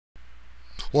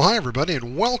Well, hi everybody,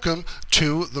 and welcome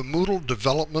to the Moodle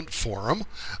Development Forum.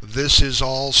 This is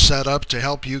all set up to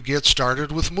help you get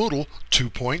started with Moodle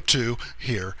 2.2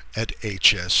 here at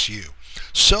HSU.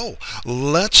 So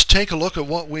let's take a look at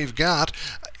what we've got.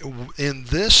 In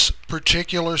this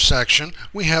particular section,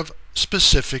 we have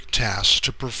specific tasks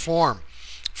to perform.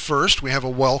 First, we have a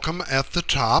welcome at the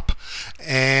top,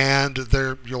 and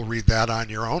there you'll read that on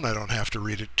your own. I don't have to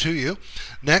read it to you.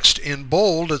 Next, in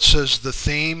bold, it says the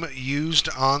theme used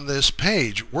on this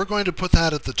page. We're going to put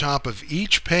that at the top of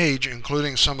each page,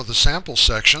 including some of the sample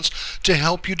sections, to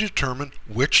help you determine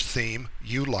which theme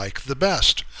you like the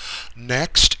best.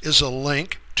 Next is a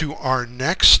link to our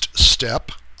next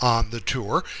step on the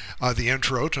tour, the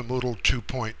intro to Moodle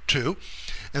 2.2.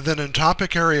 And then in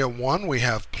topic area 1 we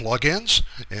have plugins,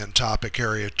 in topic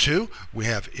area 2 we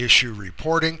have issue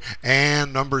reporting,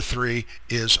 and number 3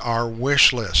 is our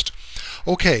wish list.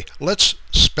 Okay, let's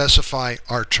specify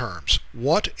our terms.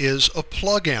 What is a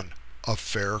plugin? A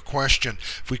fair question.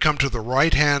 If we come to the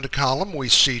right hand column, we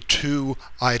see two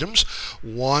items.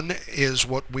 One is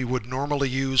what we would normally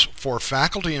use for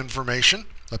faculty information,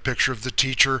 a picture of the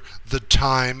teacher, the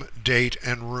time, date,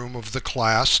 and room of the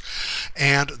class,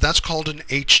 and that's called an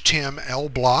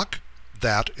HTML block.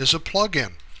 That is a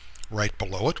plugin. Right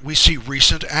below it we see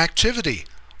recent activity,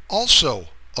 also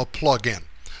a plugin.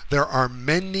 There are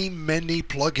many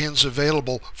plugins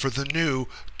available for the new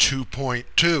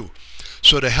 2.2.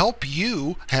 So to help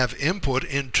you have input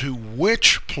into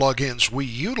which plugins we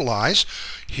utilize,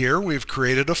 here we've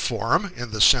created a forum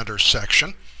in the center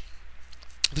section.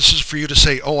 This is for you to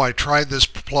say, oh, I tried this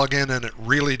plugin and it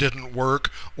really didn't work,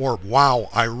 or wow,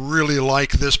 I really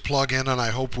like this plugin and I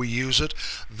hope we use it,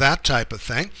 that type of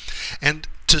thing. And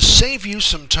to save you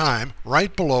some time,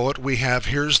 right below it we have,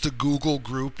 here's the Google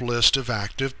group list of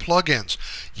active plugins.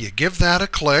 You give that a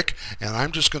click, and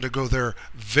I'm just going to go there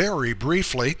very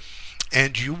briefly,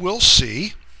 and you will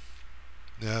see,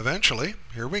 eventually,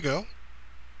 here we go.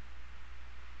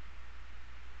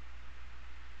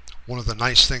 One of the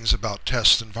nice things about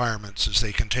test environments is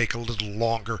they can take a little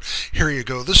longer. Here you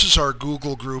go. This is our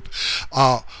Google group.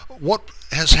 What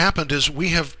has happened is we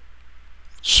have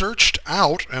searched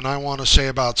out, and I want to say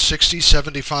about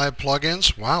 60-75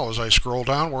 plugins. Wow, as I scroll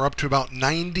down, we're up to about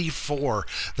 94.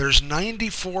 There's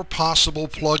 94 possible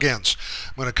plugins.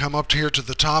 I'm going to come up here to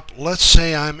the top. Let's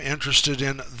say I'm interested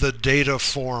in the data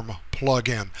form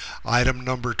plugin, item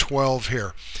number 12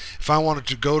 here. If I wanted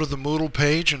to go to the Moodle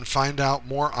page and find out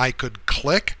more, I could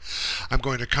click. I'm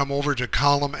going to come over to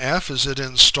column F. Is it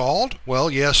installed? Well,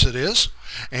 yes, it is.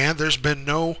 And there's been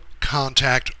no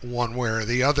contact one way or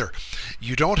the other.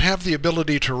 You don't have the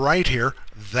ability to write here.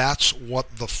 That's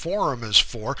what the forum is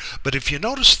for. But if you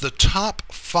notice the top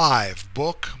 5,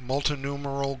 book,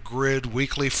 multinumeral, grid,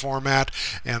 weekly format,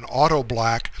 and auto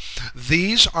black,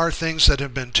 these are things that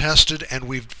have been tested and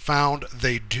we've found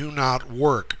they do not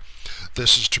work.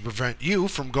 This is to prevent you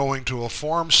from going to a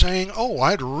forum saying, oh,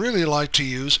 I'd really like to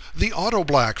use the auto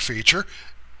black feature.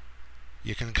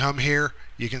 You can come here,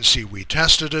 you can see we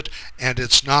tested it, and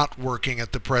it's not working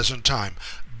at the present time.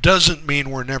 Doesn't mean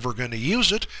we're never going to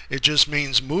use it. It just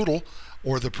means Moodle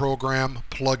or the program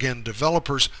plugin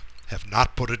developers have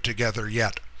not put it together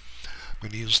yet. I'm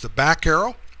going to use the back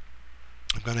arrow.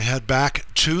 I'm going to head back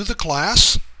to the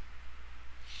class,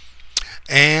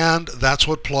 and that's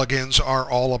what plugins are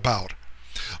all about.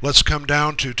 Let's come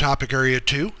down to topic area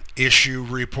 2, issue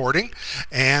reporting,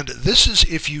 and this is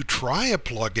if you try a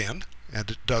plugin and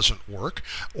it doesn't work,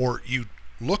 or you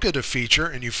look at a feature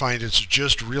and you find it's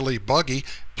just really buggy,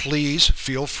 please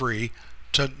feel free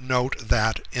to note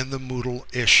that in the Moodle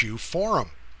issue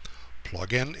forum.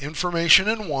 Plugin information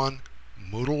in one,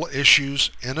 Moodle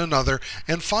issues in another,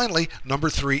 and finally, number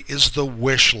 3 is the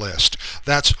wish list.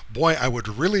 That's, boy, I would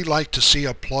really like to see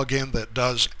a plugin that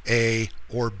does A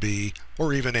or B,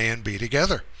 or even A and B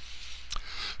together.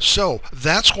 So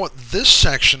that's what this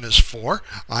section is for.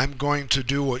 I'm going to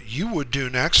do what you would do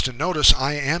next, and notice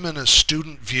I am in a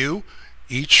student view.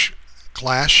 Each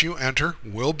class you enter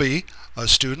will be a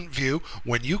student view.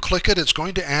 When you click it, it's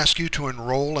going to ask you to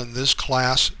enroll in this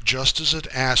class just as it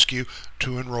asks you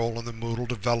to enroll in the Moodle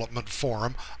Development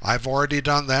Forum. I've already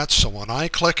done that, so when I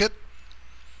click it,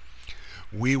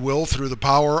 we will, through the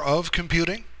power of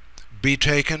computing, be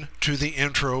taken to the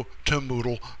Intro to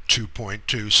Moodle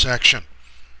 2.2 section.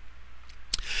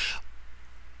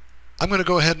 I'm going to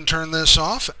go ahead and turn this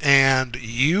off, and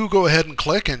you go ahead and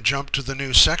click and jump to the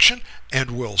new section,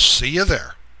 and we'll see you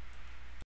there.